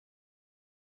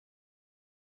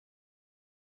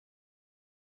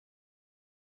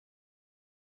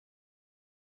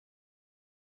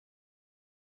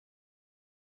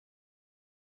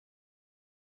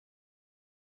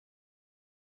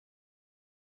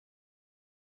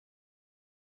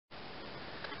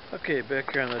Okay,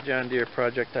 back here on the John Deere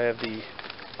project, I have the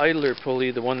idler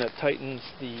pulley, the one that tightens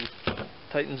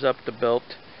up the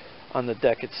belt on the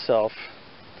deck itself.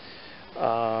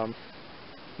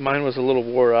 Mine was a little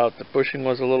wore out, the bushing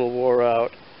was a little wore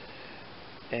out,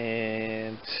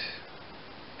 and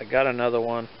I got another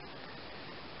one,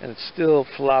 and it still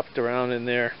flopped around in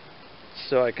there,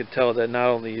 so I could tell that not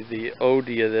only the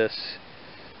OD of this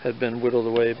had been whittled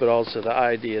away, but also the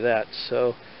ID of that.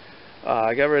 So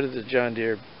I got rid of the John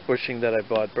Deere bushing that I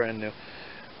bought brand new.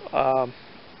 I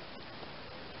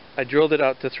drilled it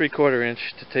out to 3/4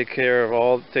 inch to take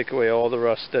away all the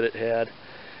rust that it had,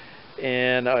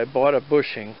 and I bought a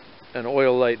bushing, an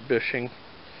oil light bushing,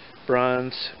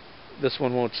 bronze. This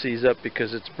one won't seize up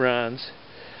because it's bronze.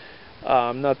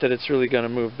 Not that it's really going to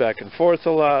move back and forth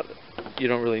a lot. You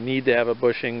don't really need to have a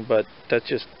bushing, but that's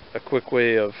just a quick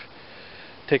way of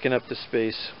taking up the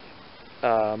space.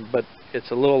 But it's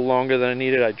a little longer than I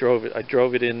needed. I drove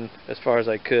it in as far as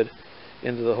I could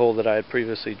into the hole that I had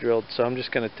previously drilled. So I'm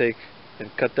just going to take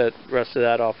and cut that rest of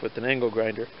that off with an angle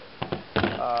grinder.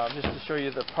 Just to show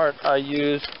you the part I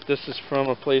used, this is from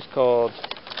a place called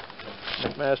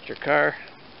McMaster Car.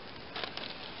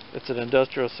 It's an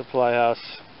industrial supply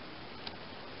house,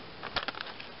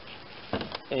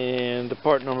 and the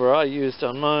part number I used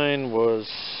on mine was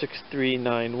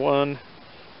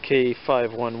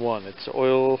 6391K511. It's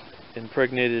oil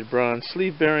impregnated bronze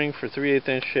sleeve bearing for 3/8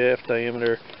 inch shaft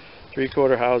diameter,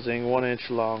 3/4 housing, 1 inch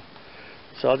long.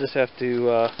 So I'll just have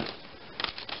to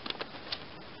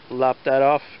lop that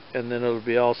off, and then it'll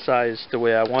be all sized the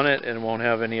way I want it, and won't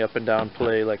have any up and down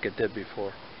play like it did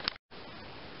before.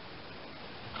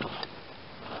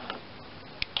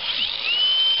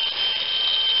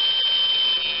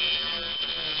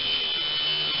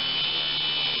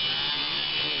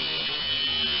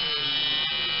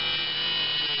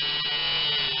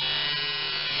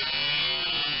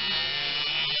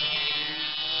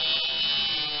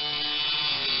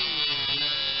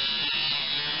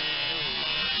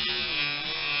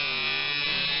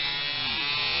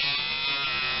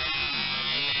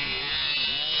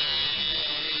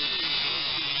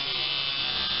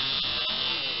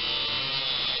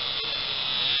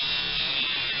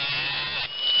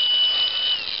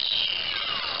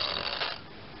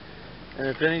 And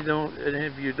if any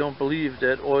of you don't believe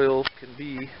that oil can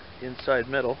be inside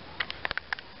metal,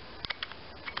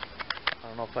 I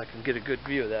don't know if I can get a good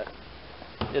view of that.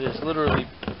 It is literally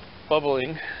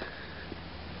bubbling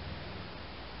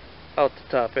out the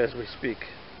top as we speak.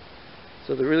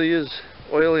 So there really is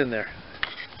oil in there,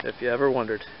 if you ever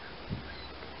wondered.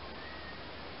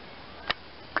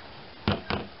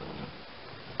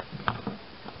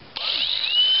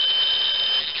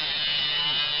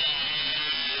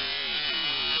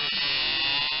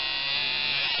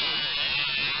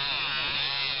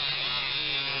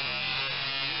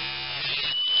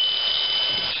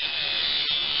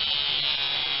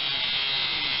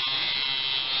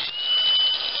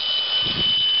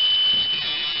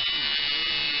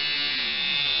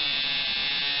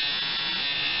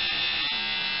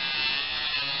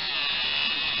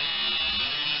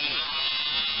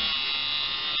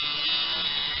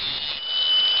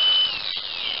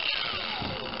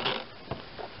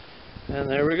 And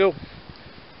there we go.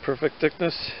 Perfect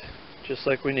thickness, just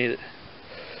like we need it.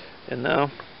 And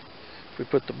now, if we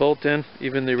put the bolt in,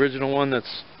 even the original one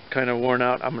that's kind of worn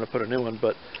out, I'm going to put a new one,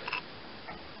 but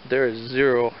there is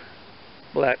zero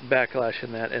black backlash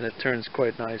in that, and it turns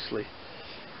quite nicely.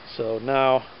 So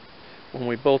now, when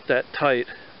we bolt that tight,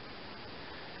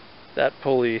 that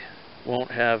pulley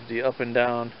won't have the up and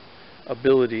down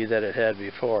ability that it had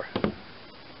before.